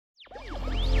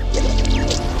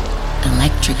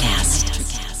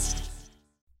EntreCast.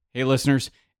 Hey,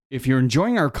 listeners. If you're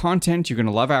enjoying our content, you're going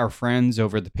to love our friends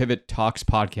over at the Pivot Talks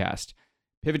podcast.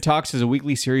 Pivot Talks is a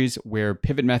weekly series where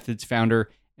Pivot Methods founder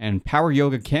and Power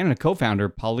Yoga Canada co-founder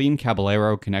Pauline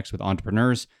Caballero connects with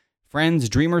entrepreneurs, friends,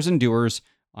 dreamers, and doers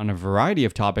on a variety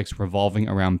of topics revolving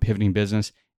around pivoting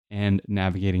business and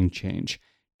navigating change.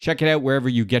 Check it out wherever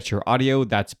you get your audio.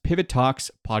 That's Pivot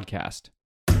Talks podcast.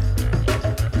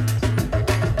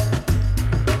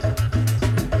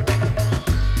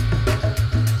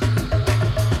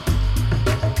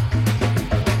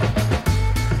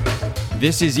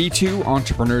 This is E2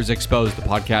 Entrepreneurs Exposed, the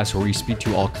podcast where we speak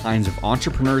to all kinds of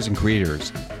entrepreneurs and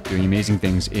creators doing amazing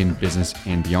things in business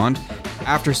and beyond.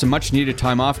 After some much needed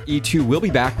time off, E2 will be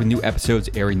back with new episodes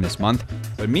airing this month.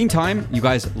 But meantime, you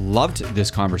guys loved this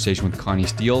conversation with Connie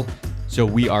Steele, so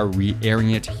we are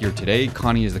re-airing it here today.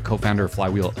 Connie is the co-founder of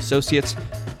Flywheel Associates,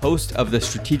 host of the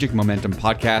Strategic Momentum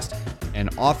podcast,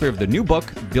 and author of the new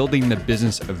book, Building the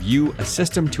Business of You, a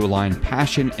system to align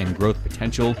passion and growth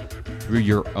potential through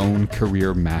your own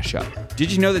career mashup. Did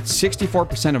you know that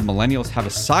 64% of millennials have a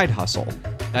side hustle?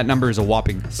 That number is a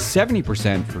whopping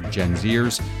 70% for Gen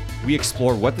Zers. We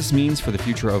explore what this means for the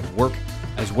future of work,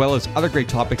 as well as other great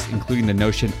topics, including the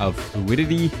notion of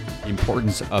fluidity, the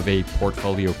importance of a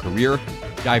portfolio career,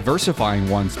 diversifying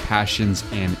one's passions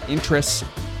and interests,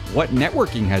 what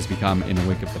networking has become in the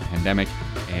wake of the pandemic,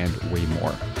 and way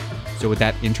more. So with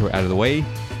that intro out of the way,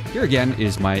 here again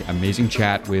is my amazing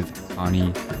chat with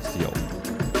Connie Steele.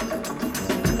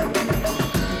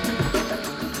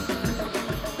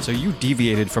 So you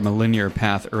deviated from a linear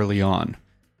path early on.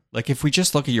 Like if we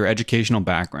just look at your educational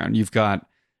background, you've got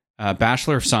a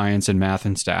Bachelor of Science in Math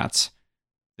and Stats.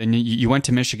 Then you went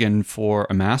to Michigan for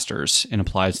a master's in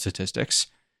Applied Statistics.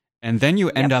 And then you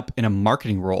end up in a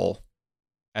marketing role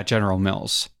at General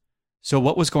Mills. So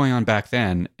what was going on back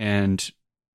then? And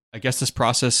I guess this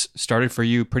process started for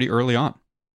you pretty early on.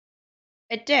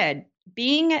 It did.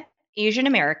 Being Asian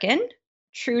American,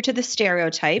 true to the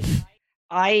stereotype,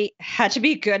 I had to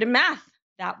be good in math.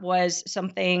 That was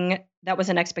something that was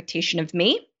an expectation of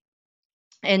me.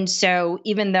 And so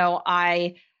even though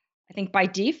I think by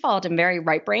default, I'm very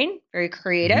right brain, very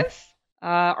creative,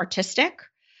 artistic,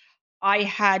 I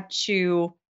had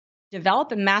to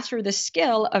develop and master the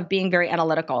skill of being very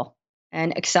analytical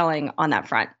and excelling on that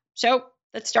front. So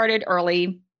that started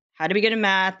early, had to be good in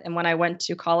math. And when I went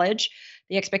to college,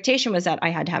 the expectation was that I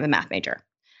had to have a math major.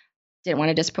 Didn't want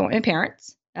to disappoint my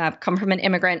parents. Come from an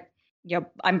immigrant,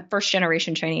 I'm first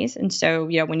generation Chinese. And so,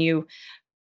 when you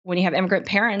have immigrant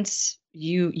parents,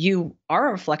 you are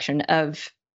a reflection of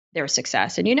their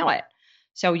success and you know it.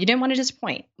 So you didn't want to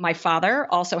disappoint. My father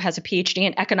also has a PhD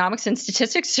in economics and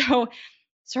statistics. So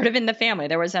sort of in the family,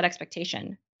 there was that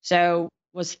expectation. So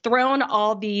was thrown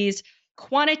all these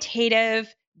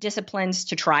quantitative disciplines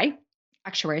to try.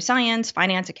 Actuarial science,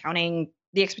 finance, accounting.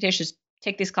 The expectation is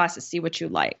take these classes, see what you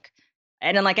like. I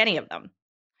didn't like any of them.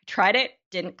 I tried it,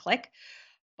 didn't click.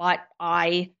 But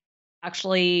I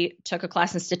actually took a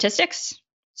class in statistics.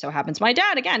 So happens my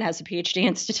dad, again, has a PhD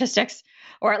in statistics,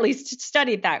 or at least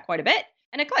studied that quite a bit.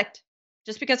 And it clicked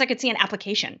just because I could see an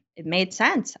application. It made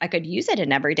sense. I could use it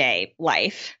in everyday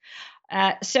life.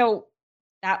 So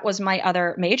that was my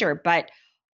other major, but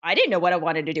I didn't know what I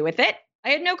wanted to do with it. I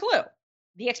had no clue.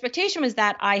 The expectation was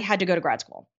that I had to go to grad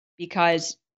school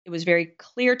because it was very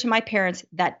clear to my parents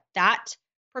that that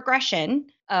progression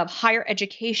of higher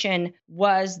education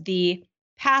was the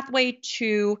pathway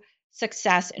to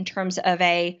success in terms of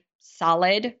a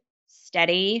solid,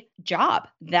 steady job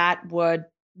that would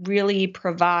really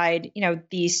provide,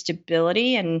 the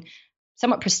stability and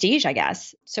somewhat prestige, I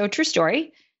guess. So true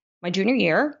story, my junior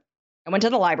year, I went to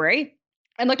the library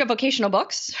and looked at vocational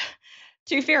books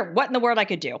to figure what in the world I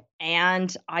could do.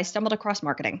 And I stumbled across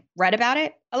marketing, read about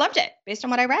it. I loved it based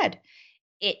on what I read.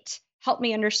 It helped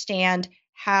me understand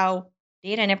how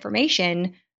data and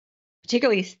information,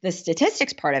 particularly the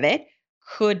statistics part of it,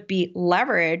 could be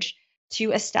leveraged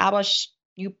to establish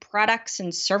new products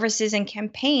and services and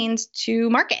campaigns to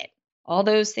market. All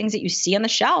those things that you see on the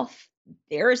shelf,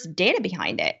 there's data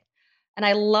behind it. And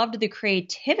I loved the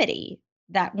creativity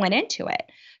that went into it.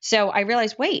 So I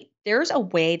realized, wait, there's a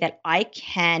way that I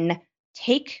can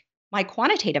take my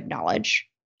quantitative knowledge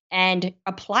and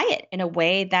apply it in a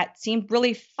way that seemed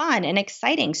really fun and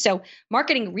exciting. So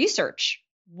marketing research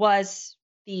was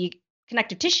the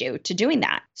connective tissue to doing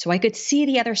that. So I could see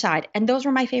the other side. And those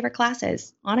were my favorite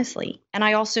classes, honestly. And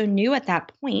I also knew at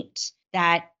that point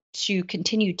that to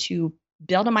continue to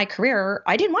build on my career,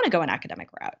 I didn't want to go an academic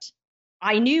route.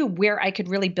 I knew where I could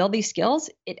really build these skills.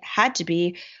 It had to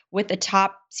be with the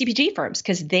top CPG firms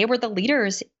because they were the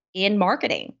leaders in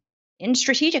marketing in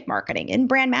strategic marketing, in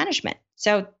brand management.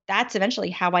 So that's eventually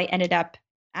how I ended up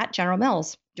at General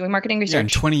Mills doing marketing research. Yeah,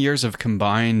 and 20 years of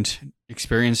combined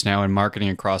experience now in marketing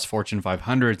across Fortune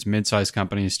 500s, mid-sized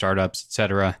companies, startups,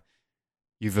 etc.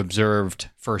 You've observed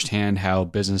firsthand how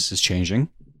business is changing,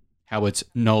 how it's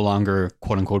no longer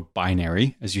quote unquote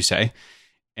binary, as you say,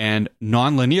 and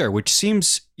nonlinear, which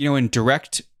seems, in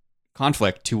direct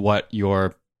conflict to what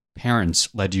your parents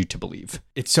led you to believe.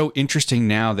 It's so interesting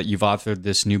now that you've authored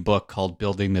this new book called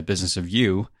Building the Business of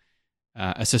You,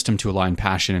 a system to align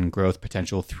passion and growth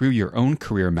potential through your own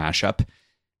career mashup.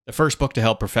 The first book to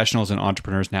help professionals and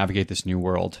entrepreneurs navigate this new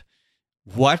world.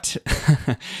 What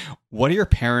do your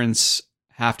parents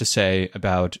have to say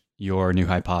about your new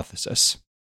hypothesis?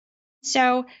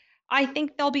 So I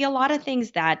think there'll be a lot of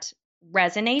things that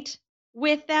resonate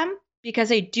with them because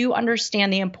they do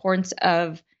understand the importance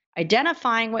of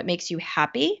identifying what makes you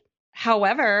happy.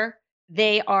 However,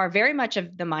 they are very much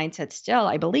of the mindset still,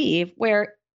 I believe,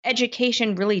 where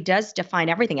education really does define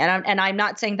everything. And I'm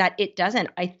not saying that it doesn't.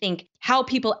 I think how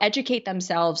people educate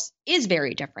themselves is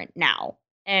very different now.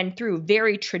 And through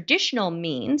very traditional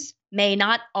means may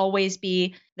not always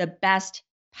be the best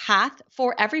path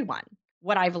for everyone.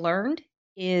 What I've learned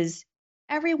is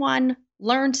everyone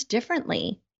learns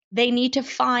differently. They need to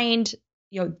find,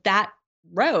 that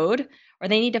road, or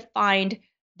they need to find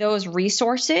those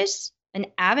resources and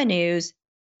avenues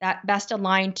that best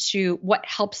align to what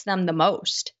helps them the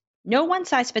most. No one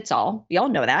size fits all. We all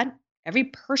know that. Every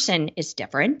person is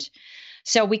different.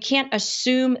 So we can't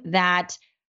assume that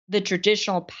the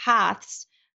traditional paths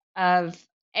of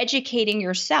educating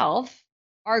yourself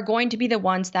are going to be the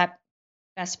ones that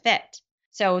best fit.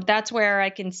 So that's where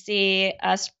I can see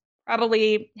us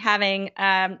probably having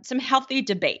some healthy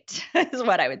debate is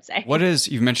what I would say.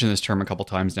 You've mentioned this term a couple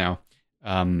times now,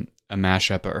 a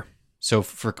mashupper. So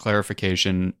for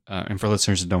clarification, and for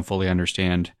listeners that don't fully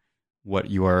understand what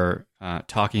you are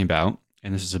talking about,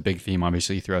 and this is a big theme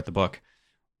obviously throughout the book,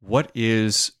 what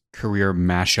is career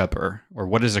mashupper, or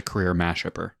what is a career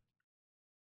mashupper?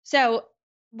 So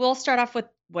we'll start off with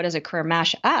what is a career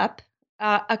mashup.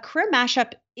 A career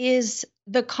mashup is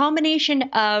the combination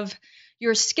of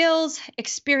your skills,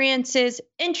 experiences,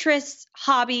 interests,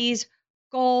 hobbies,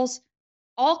 goals,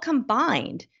 all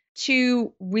combined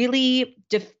to really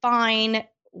define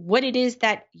what it is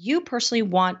that you personally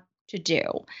want to do.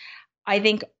 I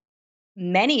think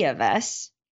many of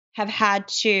us have had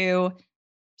to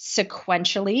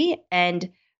sequentially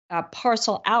and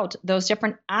parcel out those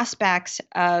different aspects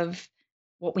of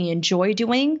what we enjoy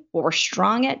doing, what we're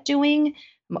strong at doing,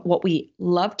 what we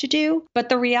love to do. But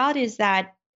the reality is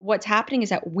that what's happening is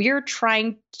that we're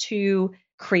trying to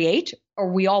create,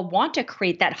 or we all want to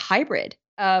create, that hybrid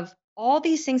of all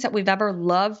these things that we've ever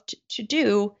loved to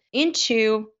do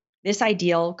into this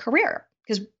ideal career.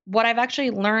 Because what I've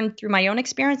actually learned through my own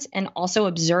experience and also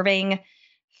observing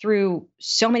through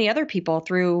so many other people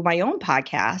through my own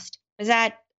podcast is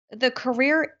that the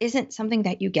career isn't something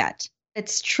that you get.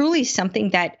 It's truly something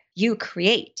that you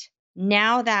create.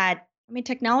 Now that,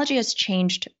 technology has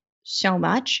changed so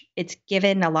much, it's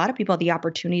given a lot of people the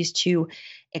opportunities to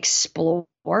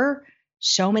explore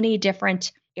so many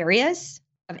different areas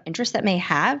of interest that may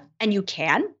have. And you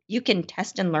can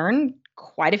test and learn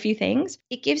quite a few things.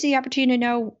 It gives you the opportunity to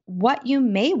know what you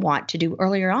may want to do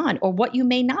earlier on or what you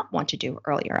may not want to do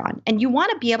earlier on. And you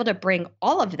want to be able to bring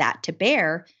all of that to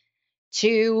bear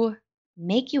to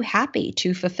make you happy,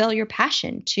 to fulfill your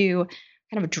passion, to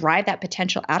kind of drive that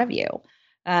potential out of you.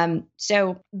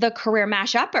 So the career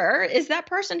mashupper is that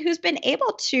person who's been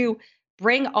able to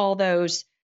bring all those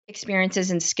experiences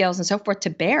and skills and so forth to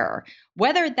bear,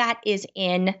 whether that is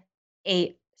in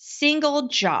a single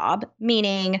job,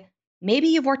 meaning maybe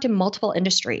you've worked in multiple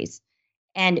industries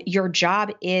and your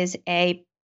job is a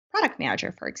product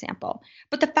manager, for example.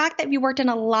 But the fact that you worked in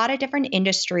a lot of different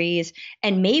industries,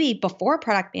 and maybe before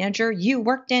product manager, you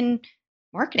worked in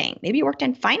marketing, maybe you worked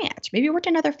in finance, maybe you worked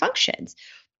in other functions.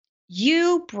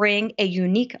 You bring a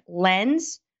unique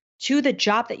lens to the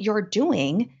job that you're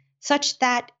doing such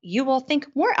that you will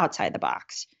think more outside the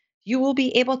box. You will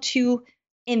be able to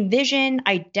envision,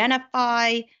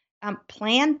 identify,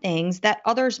 plan things that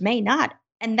others may not.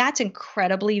 And that's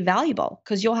incredibly valuable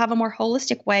because you'll have a more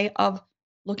holistic way of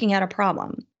looking at a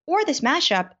problem. Or this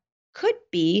mashup could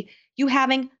be you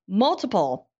having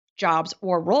multiple jobs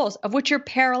or roles of which you're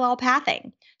parallel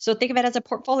pathing. So think of it as a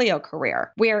portfolio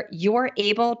career where you're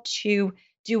able to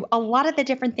do a lot of the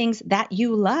different things that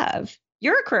you love.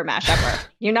 You're a career mashupper.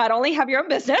 You not only have your own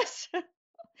business,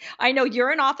 I know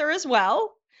you're an author as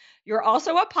well. You're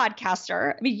also a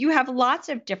podcaster. You have lots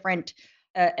of different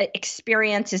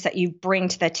experiences that you bring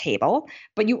to the table,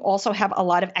 but you also have a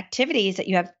lot of activities that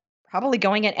you have probably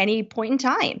going at any point in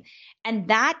time. And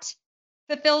that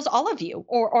fulfills all of you.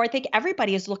 Or I think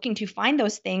everybody is looking to find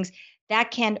those things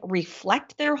that can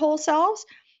reflect their whole selves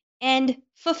and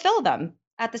fulfill them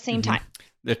at the same time.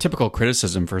 The typical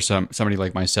criticism for somebody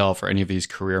like myself or any of these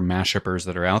career mashuppers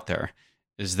that are out there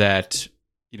is that,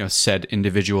 said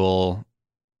individual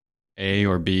A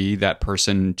or B, that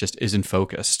person just isn't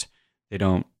focused. They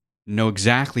don't know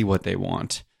exactly what they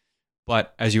want.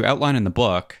 But as you outline in the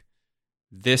book,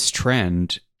 this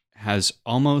trend has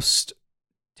almost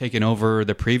taken over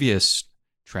the previous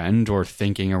trend or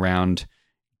thinking around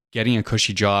getting a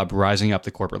cushy job, rising up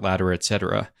the corporate ladder,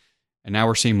 etc. And now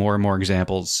we're seeing more and more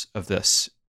examples of this.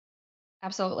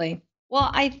 Absolutely. Well,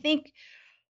 I think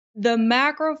the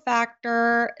macro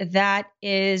factor that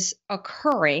is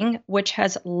occurring, which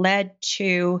has led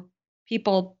to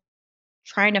people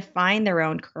trying to find their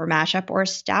own career mashup or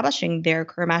establishing their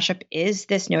career mashup, is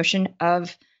this notion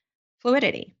of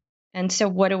fluidity. And so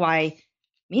what do I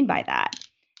mean by that?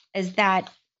 Is that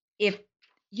if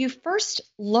you first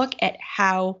look at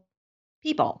how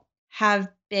people have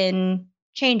been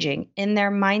changing in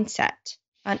their mindset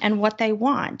and what they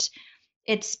want,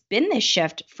 it's been this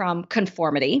shift from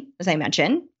conformity, as I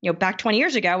mentioned. Back 20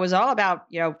 years ago, it was all about,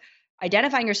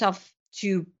 identifying yourself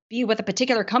to be with a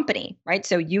particular company, right?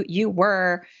 So you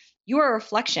were a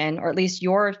reflection, or at least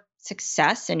your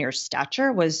success and your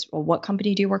stature was, well, what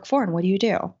company do you work for and what do you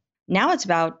do? Now it's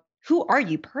about who are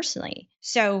you personally?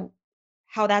 So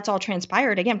how that's all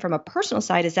transpired, again, from a personal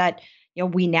side, is that,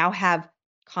 we now have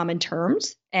common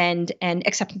terms and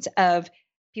acceptance of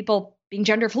people being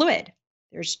gender fluid.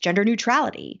 There's gender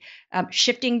neutrality,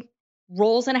 shifting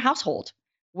roles in a household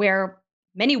where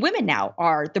many women now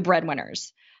are the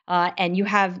breadwinners. And you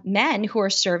have men who are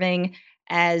serving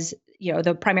as,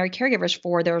 the primary caregivers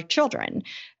for their children.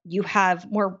 You have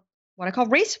more what I call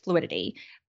race fluidity.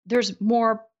 There's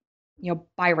more,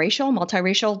 biracial,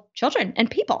 multiracial children and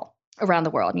people around the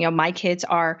world. My kids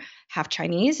are half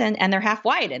Chinese and they're half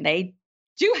white, and they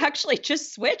do actually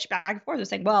just switch back and forth. They're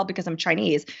saying, well, because I'm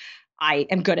Chinese, I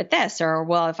am good at this, or,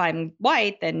 well, if I'm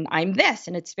white, then I'm this.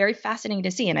 And it's very fascinating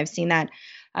to see. And I've seen that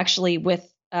actually with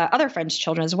other friends'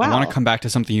 children as well. I want to come back to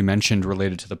something you mentioned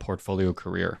related to the portfolio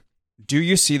career. Do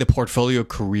you see the portfolio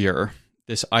career,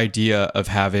 this idea of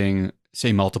having,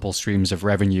 say, multiple streams of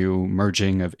revenue,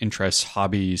 merging of interests,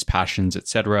 hobbies, passions,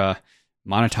 etc.,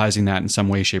 monetizing that in some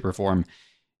way, shape, or form,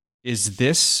 is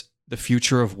this the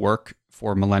future of work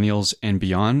for millennials and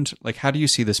beyond? Like, how do you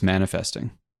see this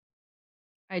manifesting?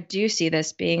 I do see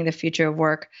this being the future of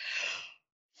work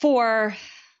for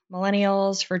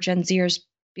millennials, for Gen Zers,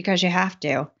 because you have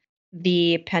to.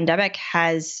 The pandemic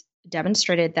has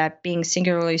demonstrated that being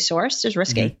singularly sourced is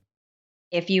risky. Mm-hmm.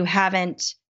 If you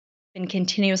haven't been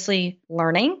continuously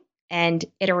learning and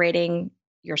iterating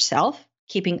yourself,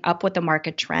 keeping up with the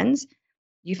market trends,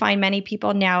 you find many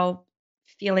people now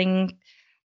feeling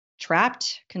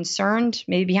trapped, concerned,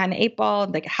 maybe behind the eight ball.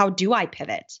 Like, how do I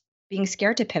pivot? Being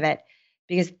scared to pivot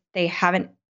because they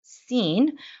haven't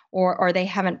seen or they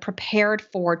haven't prepared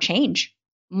for change.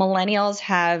 Millennials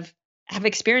have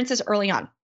experiences early on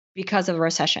because of the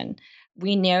recession.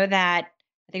 We know that,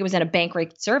 I think it was in a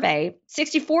Bankrate survey,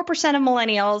 64% of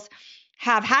millennials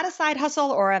have had a side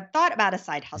hustle or have thought about a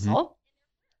side hustle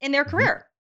in their career.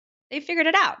 They figured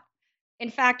it out. In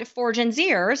fact, for Gen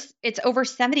Zers, it's over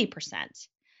 70%.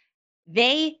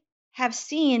 They have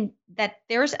seen that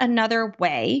there's another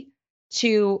way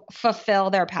to fulfill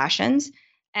their passions,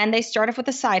 and they start off with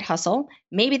a side hustle.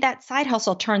 Maybe that side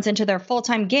hustle turns into their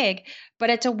full-time gig, but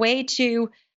it's a way to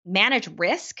manage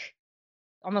risk,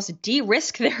 almost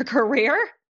de-risk their career.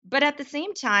 But at the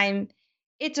same time,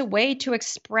 it's a way to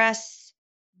express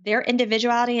their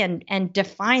individuality and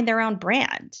define their own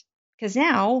brand. Because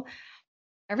now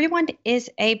everyone is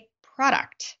a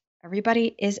product.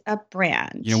 Everybody is a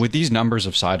brand. With these numbers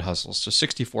of side hustles, so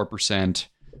 64%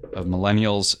 of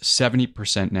millennials,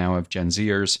 70% now of Gen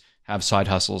Zers have side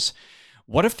hustles.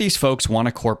 What if these folks want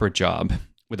a corporate job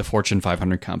with a Fortune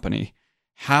 500 company?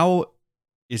 How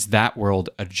is that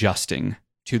world adjusting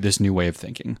to this new way of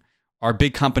thinking? Are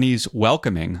big companies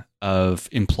welcoming of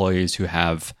employees who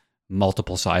have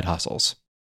multiple side hustles?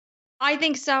 I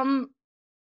think some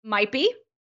might be.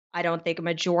 I don't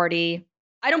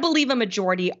believe a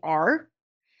majority are,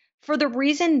 for the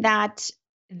reason that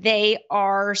they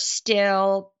are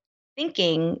still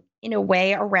thinking in a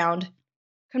way around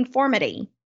conformity.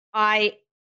 I'm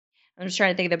just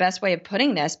trying to think of the best way of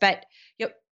putting this, but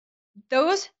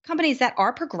those companies that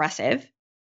are progressive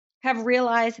have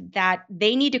realized that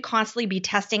they need to constantly be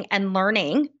testing and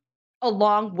learning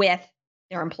along with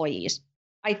their employees.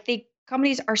 I think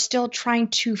companies are still trying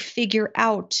to figure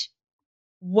out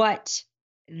what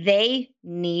they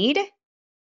need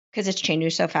because it's changing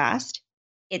so fast.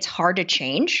 It's hard to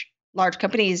change. Large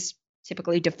companies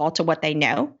typically default to what they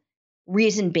know.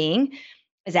 Reason being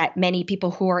is that many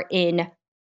people who are in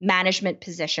management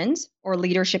positions or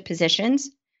leadership positions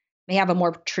may have a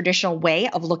more traditional way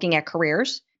of looking at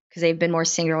careers because they've been more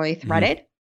singularly threaded. Mm-hmm.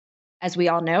 As we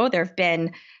all know, there have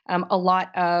been a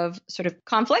lot of sort of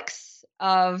conflicts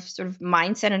of sort of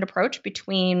mindset and approach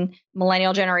between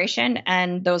millennial generation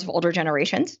and those of older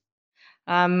generations.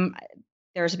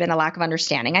 There's been a lack of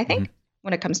understanding, I think,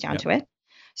 when it comes down to it.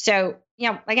 So,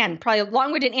 again, probably a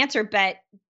long-winded answer, but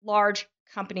large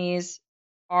companies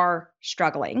are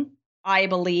struggling. I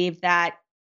believe that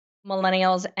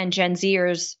millennials and Gen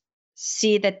Zers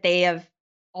see that they have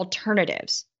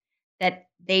alternatives, that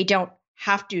they don't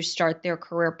have to start their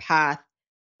career path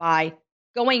by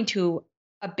going to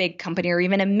a big company or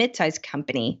even a mid-sized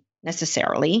company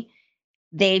necessarily.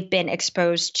 They've been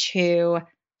exposed to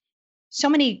so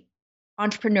many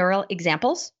entrepreneurial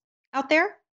examples out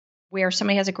there where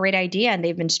somebody has a great idea and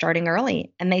they've been starting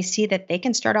early and they see that they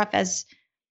can start off as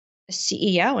a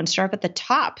CEO and start up at the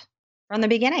top from the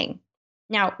beginning.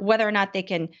 Now, whether or not they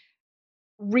can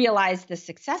realize the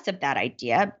success of that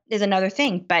idea is another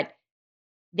thing, but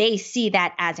they see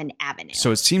that as an avenue.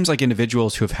 So it seems like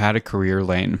individuals who have had a career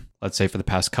lane, let's say for the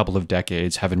past couple of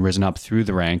decades, having risen up through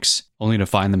the ranks, only to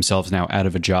find themselves now out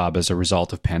of a job as a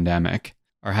result of pandemic,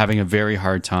 are having a very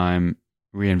hard time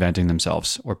reinventing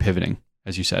themselves or pivoting,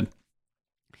 as you said.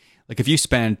 Like if you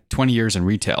spent 20 years in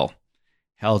retail,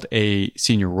 held a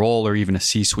senior role or even a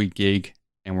C-suite gig,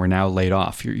 and were now laid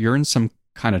off, you're in some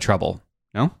kind of trouble,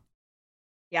 no?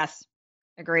 Yes,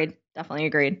 agreed. Definitely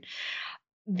agreed.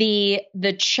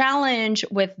 The challenge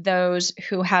with those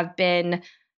who have been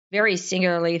very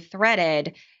singularly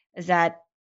threaded is that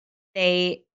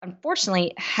they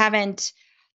unfortunately haven't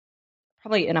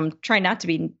probably, and I'm trying not to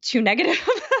be too negative,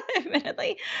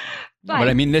 admittedly. But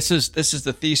I mean, this is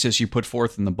the thesis you put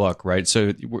forth in the book, right?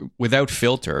 So without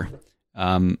filter,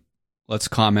 let's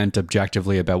comment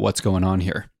objectively about what's going on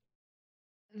here.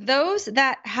 Those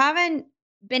that haven't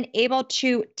been able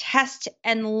to test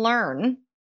and learn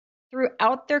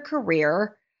throughout their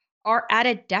career are at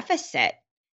a deficit,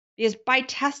 because by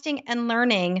testing and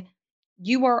learning,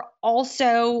 you are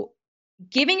also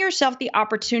giving yourself the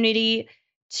opportunity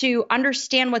to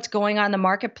understand what's going on in the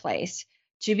marketplace,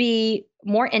 to be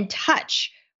more in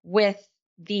touch with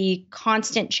the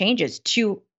constant changes,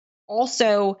 to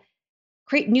also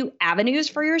create new avenues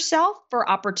for yourself for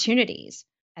opportunities.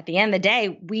 At the end of the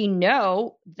day, we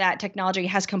know that technology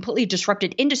has completely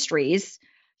disrupted industries,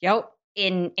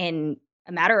 in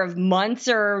a matter of months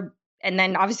and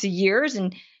then obviously years.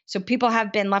 And so people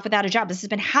have been left without a job. This has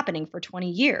been happening for 20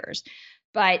 years.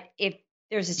 But if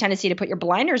there's this tendency to put your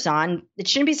blinders on, it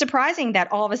shouldn't be surprising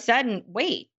that all of a sudden,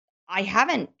 wait, I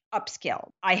haven't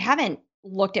upskilled. I haven't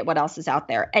looked at what else is out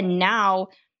there. And now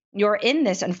you're in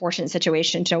this unfortunate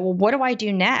situation. So, well, what do I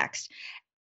do next?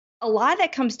 A lot of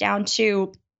that comes down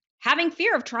to having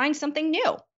fear of trying something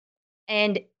new.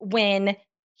 And when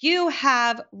you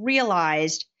have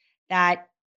realized that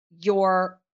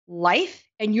your life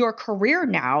and your career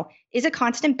now is a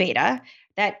constant beta,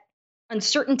 that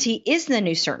uncertainty is the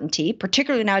new certainty,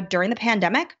 particularly now during the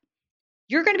pandemic,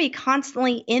 you're going to be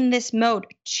constantly in this mode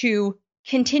to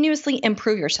continuously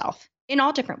improve yourself in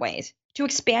all different ways, to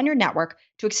expand your network,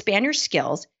 to expand your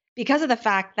skills, because of the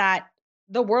fact that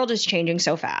the world is changing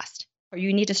so fast. Or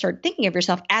you need to start thinking of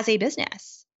yourself as a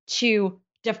business to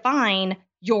define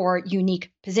your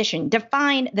unique position,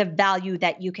 define the value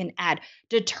that you can add,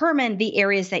 determine the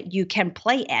areas that you can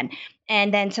play in,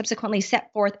 and then subsequently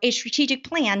set forth a strategic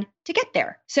plan to get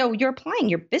there. So you're applying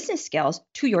your business skills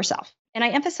to yourself. And I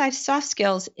emphasize soft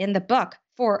skills in the book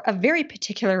for a very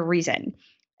particular reason,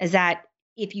 is that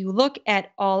if you look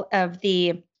at all of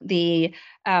the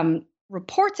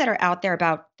reports that are out there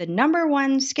about the number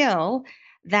one skill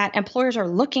that employers are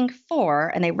looking for,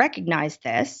 and they recognize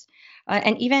this,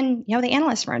 and even the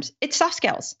analyst firms, it's soft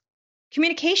skills,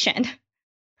 communication,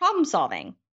 problem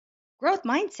solving, growth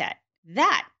mindset.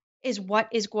 That is what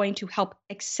is going to help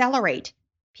accelerate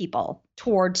people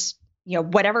towards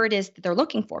whatever it is that they're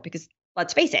looking for. Because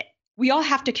let's face it, we all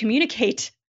have to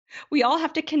communicate. We all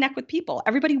have to connect with people.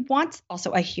 Everybody wants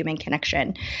also a human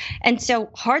connection. And so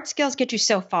hard skills get you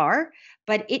so far,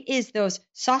 but it is those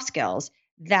soft skills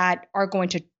that are going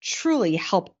to truly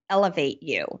help elevate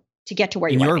you to get to where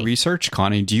you want to be. In your research,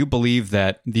 Connie, do you believe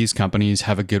that these companies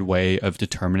have a good way of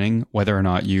determining whether or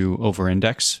not you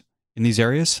over-index in these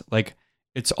areas? Like,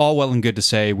 It's all well and good to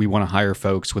say we want to hire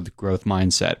folks with a growth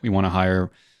mindset. We want to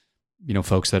hire,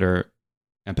 folks that are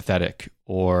empathetic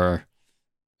or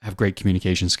have great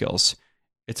communication skills.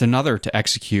 It's another to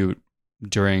execute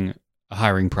during a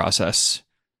hiring process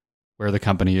where the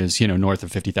company is, north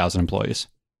of 50,000 employees.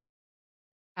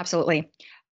 Absolutely.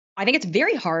 I think it's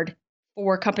very hard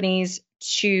for companies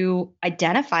to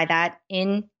identify that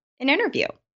in an interview.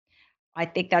 I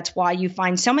think that's why you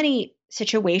find so many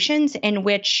situations in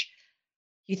which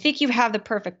you think you have the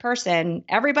perfect person,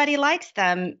 everybody likes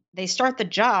them, they start the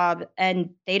job,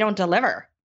 and they don't deliver.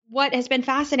 What has been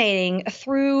fascinating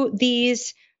through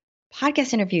these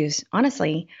podcast interviews,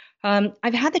 honestly,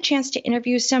 I've had the chance to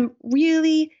interview some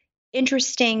really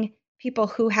interesting people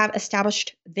who have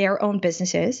established their own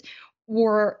businesses,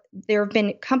 or there have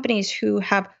been companies who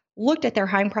have looked at their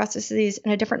hiring processes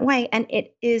in a different way, and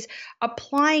it is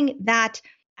applying that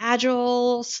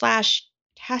agile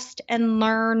 / test and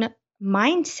learn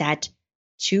mindset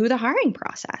to the hiring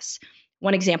process.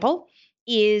 One example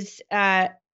is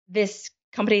this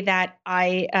company that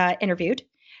I interviewed.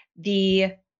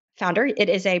 The founder, it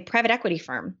is a private equity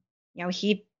firm.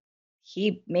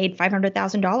 He made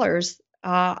 $500,000,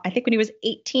 I think, when he was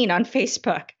 18 on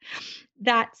Facebook.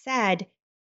 That said,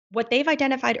 what they've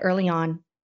identified early on,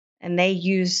 and they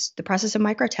use the process of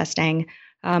micro-testing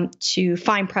to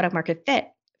find product market fit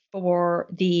for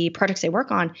the projects they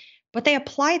work on, but they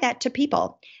apply that to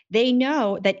people. They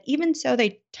know that even so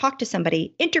they talk to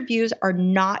somebody, interviews are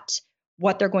not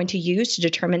what they're going to use to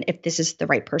determine if this is the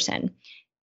right person.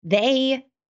 They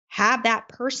have that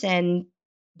person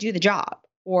do the job,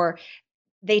 or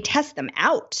they test them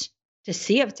out to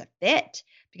see if it's a fit,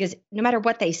 because no matter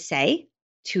what they say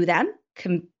to them,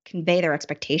 convey their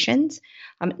expectations,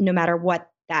 no matter what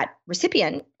that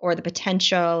recipient or the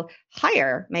potential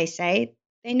hire may say,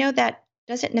 they know that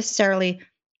doesn't necessarily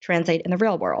translate in the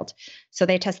real world. So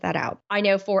they test that out. I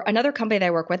know for another company that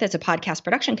I work with, it's a podcast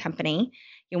production company.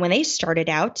 When they started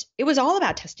out, it was all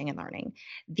about testing and learning.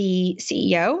 The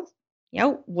CEO,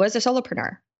 was a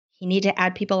solopreneur. He needed to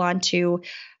add people onto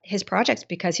his projects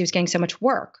because he was getting so much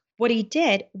work. What he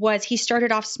did was he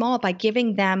started off small by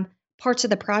giving them parts of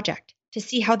the project to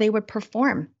see how they would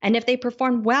perform. And if they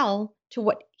performed well to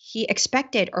what he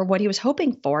expected or what he was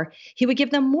hoping for, he would give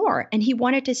them more. And he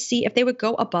wanted to see if they would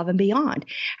go above and beyond.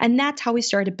 And that's how he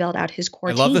started to build out his core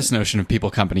team. I love this notion of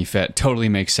people company fit. Totally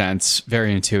makes sense.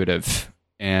 Very intuitive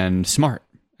and smart.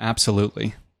 Absolutely.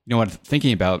 You know what?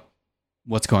 Thinking about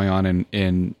what's going on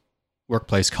in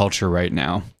workplace culture right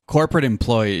now. Corporate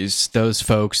employees, those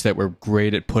folks that were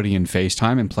great at putting in face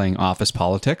time and playing office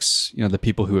politics, the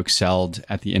people who excelled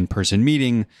at the in-person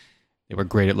meeting, they were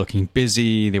great at looking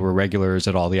busy, they were regulars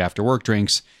at all the after-work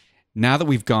drinks. Now that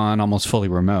we've gone almost fully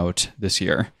remote this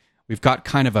year, we've got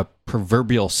kind of a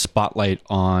proverbial spotlight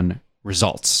on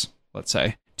results, let's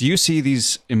say. Do you see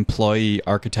these employee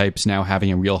archetypes now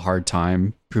having a real hard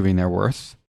time proving their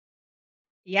worth?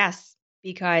 Yes,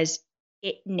 because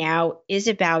it now is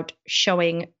about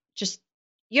showing just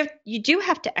you do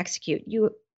have to execute.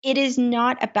 It is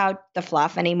not about the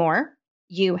fluff anymore.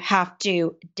 You have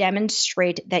to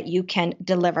demonstrate that you can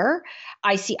deliver.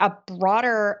 I see a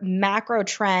broader macro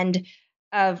trend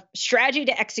of strategy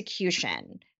to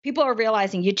execution. People are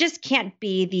realizing you just can't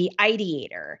be the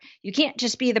ideator. You can't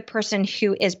just be the person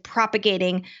who is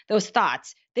propagating those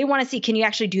thoughts. They want to see, can you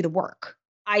actually do the work?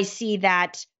 I see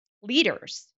that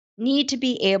leaders need to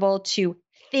be able to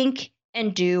think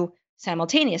and do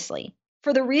simultaneously.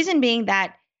 For the reason being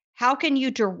that how can you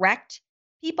direct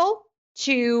people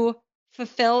to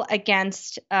fulfill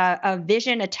against a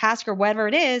vision, a task, or whatever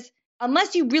it is,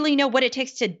 unless you really know what it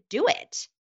takes to do it?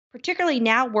 Particularly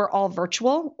now we're all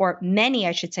virtual, or many,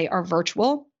 I should say, are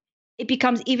virtual. It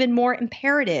becomes even more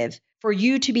imperative for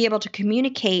you to be able to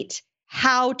communicate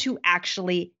how to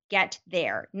actually get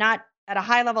there. Not at a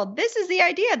high level, this is the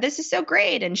idea, this is so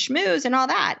great, and schmooze and all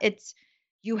that. It's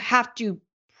you have to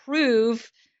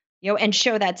prove, and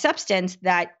show that substance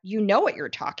that you know what you're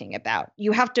talking about.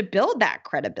 You have to build that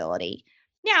credibility.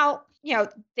 Now,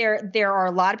 there are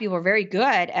a lot of people who are very good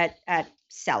at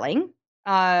selling,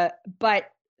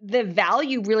 but the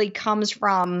value really comes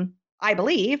from, I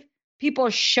believe,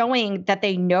 people showing that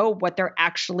they know what they're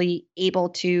actually able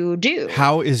to do.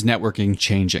 How is networking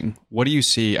changing? What do you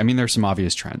see? I mean, there's some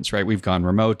obvious trends, right? We've gone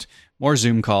remote, more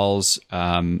Zoom calls,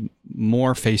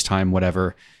 more FaceTime,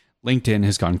 whatever. LinkedIn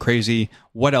has gone crazy.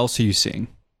 What else are you seeing?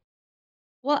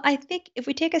 Well, I think if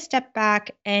we take a step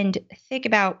back and think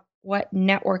about what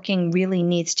networking really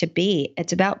needs to be,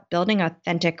 it's about building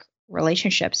authentic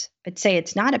relationships. I'd say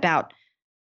it's not about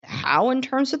how in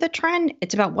terms of the trend,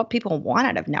 it's about what people want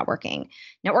out of networking.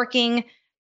 Networking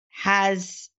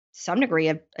has some degree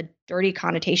of a dirty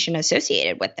connotation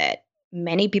associated with it.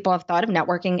 Many people have thought of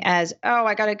networking as, oh,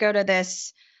 I got to go to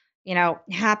this,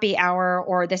 happy hour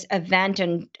or this event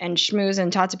and schmooze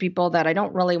and talk to people that I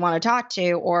don't really want to talk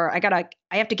to, or I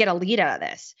have to get a lead out of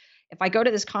this. If I go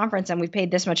to this conference and we've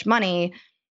paid this much money,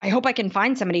 I hope I can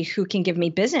find somebody who can give me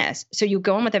business. So you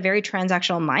go in with a very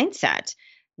transactional mindset,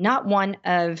 not one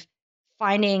of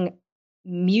finding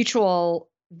mutual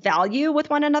value with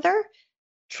one another,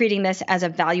 treating this as a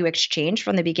value exchange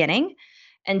from the beginning.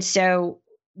 And so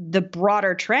the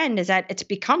broader trend is that it's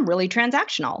become really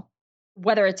transactional,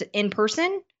 whether it's in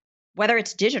person, whether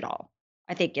it's digital.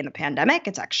 I think in the pandemic,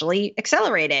 it's actually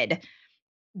accelerated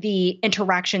the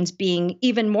interactions being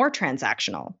even more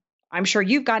transactional. I'm sure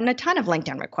you've gotten a ton of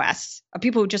LinkedIn requests of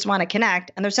people who just want to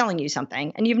connect and they're selling you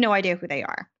something and you have no idea who they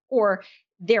are. Or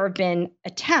there have been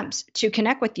attempts to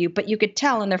connect with you, but you could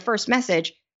tell in their first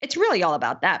message, it's really all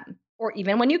about them. Or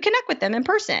even when you connect with them in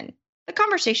person, the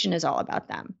conversation is all about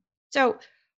them. So,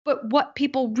 but what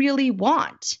people really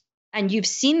want, and you've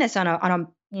seen this on a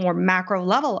more macro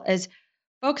level, is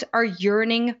folks are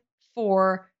yearning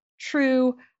for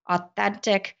true,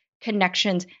 authentic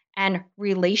connections and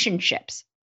relationships.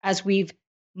 As we've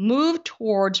moved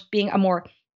towards being a more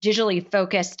digitally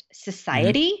focused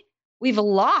society, we've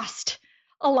lost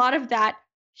a lot of that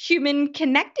human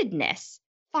connectedness.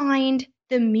 Find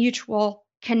the mutual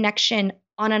connection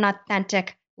on an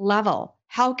authentic level.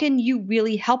 How can you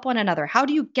really help one another? How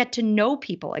do you get to know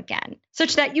people again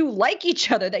such that you like each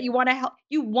other, that you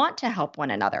want to help one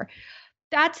another?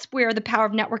 That's where the power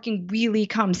of networking really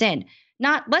comes in.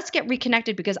 Not let's get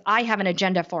reconnected because I have an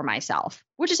agenda for myself,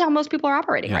 which is how most people are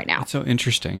operating right now. That's so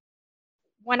interesting.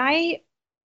 When I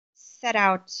set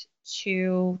out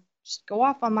to just go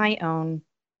off on my own,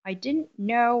 I didn't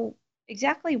know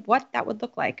exactly what that would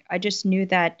look like. I just knew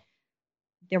that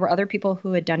there were other people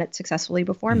who had done it successfully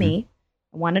before me.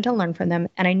 I wanted to learn from them,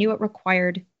 and I knew it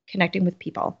required connecting with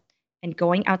people and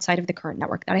going outside of the current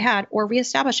network that I had or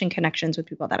reestablishing connections with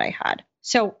people that I had.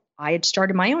 So I had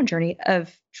started my own journey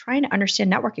of trying to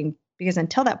understand networking because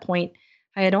until that point,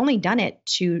 I had only done it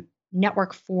to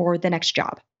network for the next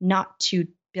job, not to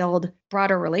build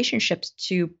broader relationships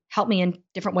to help me in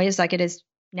different ways like it is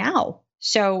now.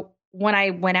 So when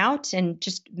I went out and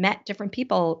just met different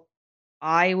people,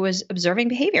 I was observing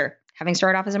behavior, having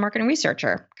started off as a marketing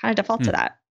researcher, kind of default to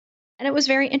that. And it was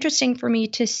very interesting for me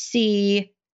to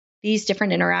see these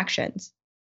different interactions,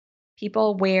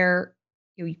 people where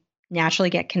you naturally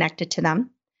get connected to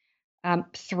them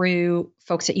through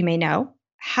folks that you may know,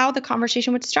 how the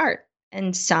conversation would start.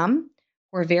 And some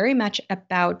were very much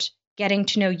about getting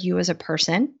to know you as a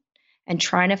person and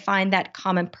trying to find that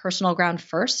common personal ground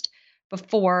first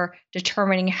before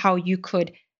determining how you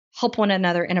could help one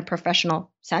another in a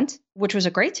professional sense, which was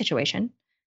a great situation.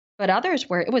 But others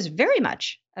where it was very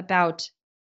much about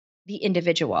the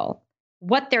individual,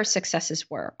 what their successes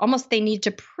were. Almost they need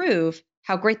to prove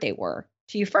how great they were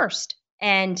to you first.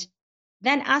 And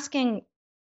then asking,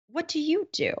 what do you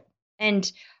do? And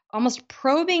almost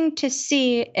probing to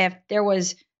see if there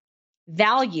was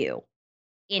value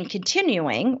in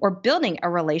continuing or building a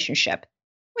relationship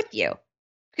with you.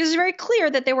 Because it's very clear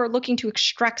that they were looking to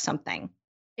extract something.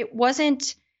 It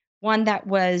wasn't one that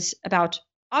was about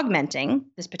augmenting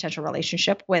this potential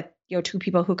relationship with two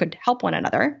people who could help one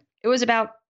another. It was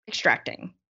about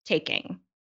extracting, taking,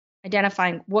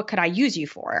 identifying what could I use you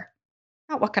for,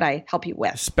 not what could I help you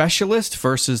with. Specialist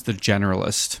versus the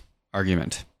generalist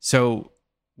argument. So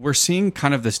we're seeing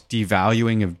kind of this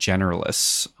devaluing of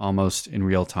generalists almost in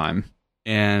real time.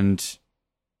 And,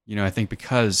 I think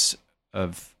because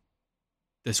of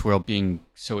this world being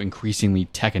so increasingly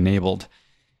tech enabled,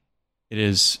 it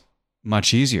is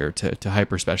much easier to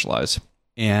hyper specialize.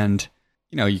 And,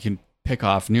 you can pick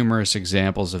off numerous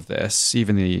examples of this.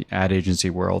 Even the ad agency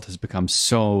world has become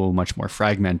so much more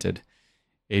fragmented.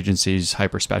 Agencies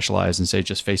hyper specialize and say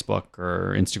just Facebook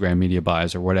or Instagram media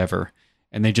buys or whatever,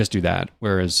 and they just do that.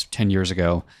 Whereas 10 years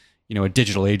ago, a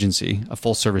digital agency, a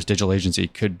full service digital agency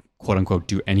could quote unquote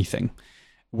do anything.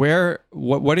 What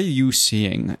are you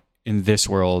seeing in this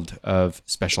world of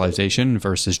specialization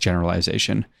versus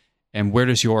generalization? And where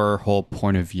does your whole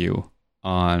point of view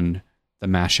on the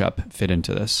mashup fit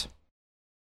into this?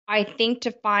 I think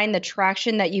to find the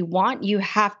traction that you want, you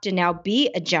have to now be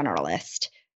a generalist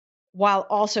while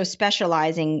also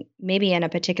specializing maybe in a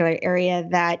particular area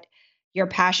that you're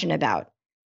passionate about.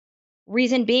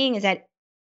 Reason being is that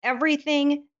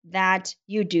everything that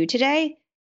you do today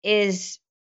is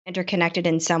interconnected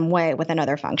in some way with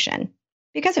another function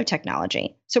because of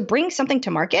technology. So bring something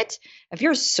to market. If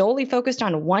you're solely focused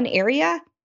on one area,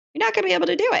 you're not going to be able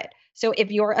to do it. So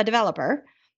if you're a developer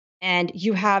and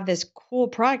you have this cool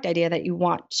product idea that you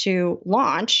want to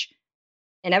launch,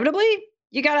 inevitably,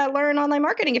 you got to learn online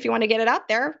marketing if you want to get it out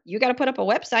there. You got to put up a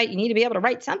website. You need to be able to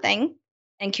write something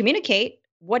and communicate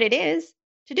what it is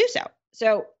to do so.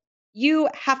 So you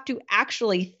have to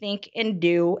actually think and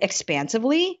do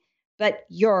expansively, but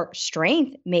your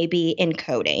strength may be in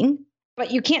coding,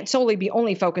 but you can't solely be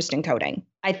only focused in coding.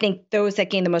 I think those that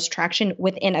gain the most traction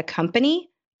within a company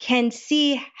can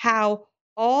see how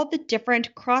all the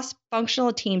different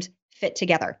cross-functional teams fit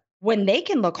together. When they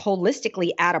can look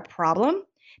holistically at a problem,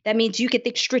 that means you can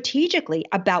think strategically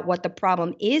about what the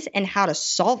problem is and how to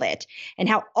solve it and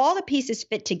how all the pieces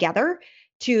fit together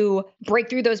to break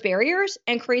through those barriers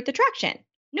and create the traction.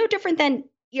 No different than,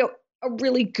 a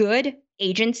really good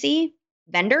agency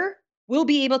vendor will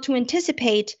be able to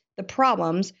anticipate the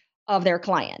problems of their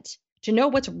client, to know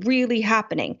what's really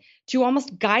happening, to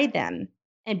almost guide them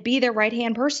and be their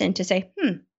right-hand person to say,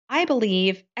 I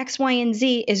believe X, Y, and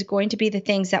Z is going to be the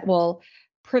things that will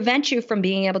prevent you from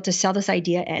being able to sell this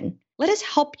idea in. Let us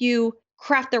help you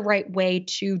craft the right way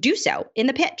to do so in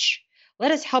the pitch.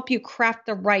 Let us help you craft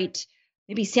the right,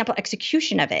 maybe sample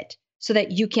execution of it so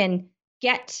that you can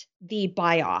get the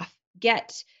buy off,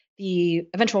 get the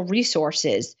eventual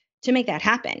resources to make that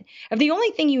happen. If the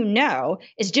only thing you know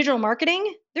is digital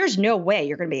marketing, there's no way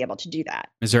you're going to be able to do that.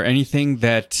 Is there anything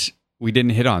that we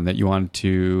didn't hit on that you wanted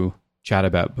to chat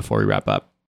about before we wrap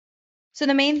up? So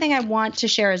the main thing I want to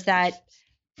share is that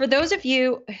for those of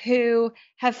you who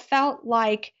have felt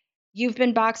like you've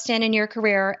been boxed in your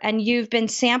career and you've been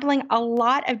sampling a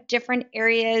lot of different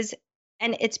areas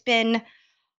and it's been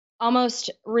almost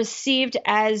received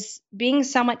as being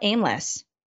somewhat aimless,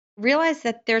 realize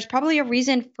that there's probably a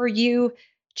reason for you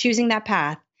choosing that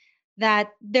path,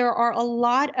 that there are a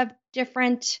lot of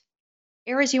different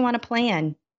areas you want to play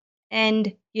in,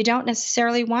 and you don't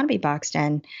necessarily want to be boxed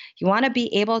in. You want to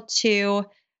be able to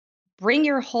bring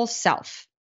your whole self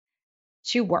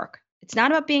to work. It's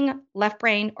not about being left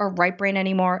brain or right brain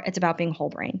anymore. It's about being whole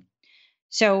brain.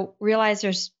 So realize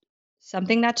there's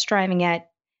something that's driving it,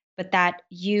 but that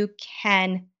you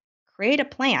can create a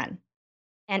plan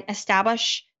and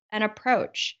establish an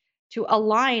approach to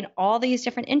align all these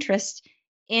different interests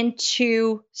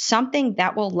into something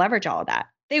that will leverage all of that.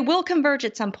 They will converge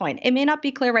at some point. It may not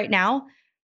be clear right now,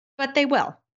 but they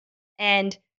will.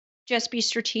 And just be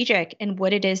strategic in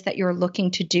what it is that you're looking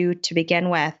to do to begin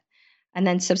with. And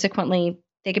then subsequently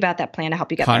think about that plan to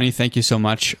help you get Connie, there. thank you so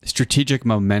much.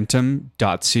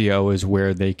 Strategicmomentum.co is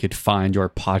where they could find your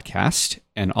podcast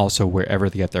and also wherever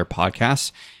they get their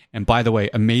podcasts. And by the way,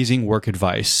 amazing work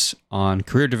advice on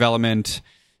career development,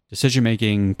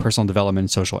 decision-making, personal development,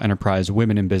 social enterprise,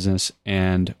 women in business,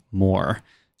 and more.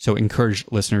 So encourage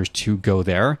listeners to go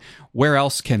there. Where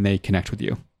else can they connect with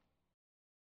you?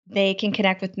 They can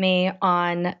connect with me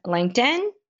on LinkedIn.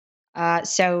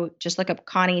 So just look up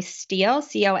Connie Steele,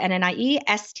 CONNIE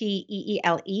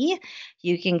STEELE.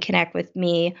 You can connect with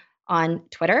me on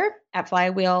Twitter at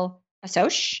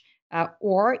FlywheelAssoc,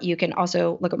 or you can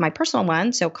also look at my personal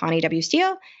one, so Connie W.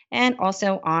 Steele, and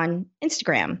also on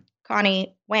Instagram,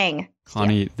 Connie Wang.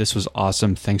 Connie, this was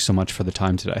awesome. Thanks so much for the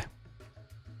time today.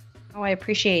 Oh, I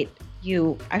appreciate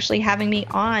you actually having me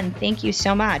on. Thank you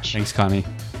so much. Thanks, Connie.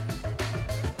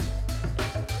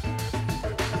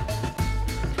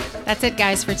 That's it,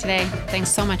 guys, for today. Thanks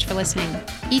so much for listening.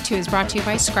 E2 is brought to you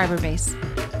by Scriberbase.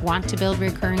 Want to build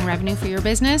recurring revenue for your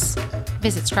business?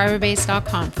 Visit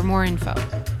scriberbase.com for more info.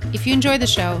 If you enjoy the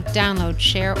show, download,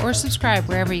 share, or subscribe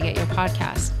wherever you get your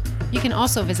podcast. You can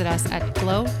also visit us at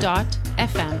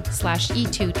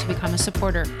glow.fm/E2 to become a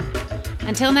supporter.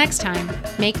 Until next time,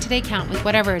 make today count with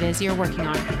whatever it is you're working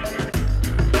on.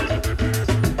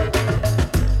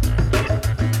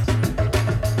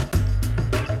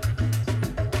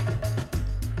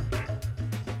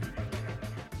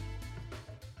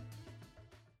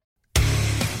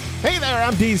 Hey there,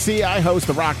 I'm DC. I host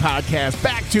the rock podcast,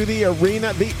 Back to the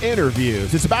Arena, The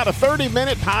Interviews. It's about a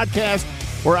 30-minute podcast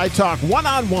where I talk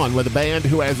one-on-one with a band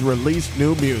who has released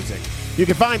new music. You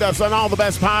can find us on all the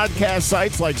best podcast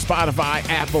sites like Spotify,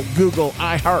 Apple, Google,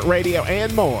 iHeartRadio,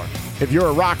 and more. If you're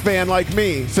a rock fan like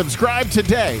me, subscribe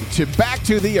today to Back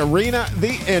to the Arena,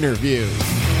 The Interviews.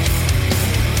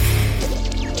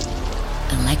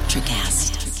 Electricast.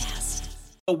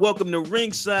 Welcome to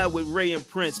Ringside with Ray and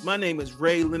Prince. My name is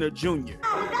Ray Leonard Jr. Oh, is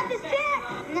that the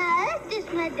set? No, that's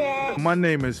just my dad. My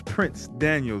name is Prince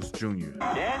Daniels Jr.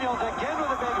 Daniels again with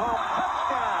a big hole.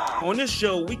 Touchdown. On this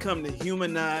show, we come to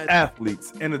humanize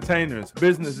Athletes, entertainers,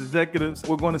 business executives.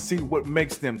 We're going to see what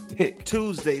makes them tick.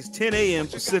 Tuesdays, 10 a.m.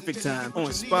 Pacific time on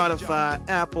Spotify,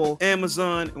 Apple,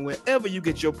 Amazon, and wherever you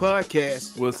get your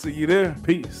podcasts. We'll see you there.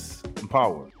 Peace and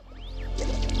power.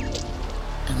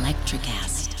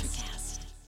 Electricast.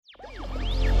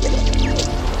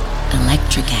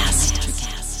 Electricast.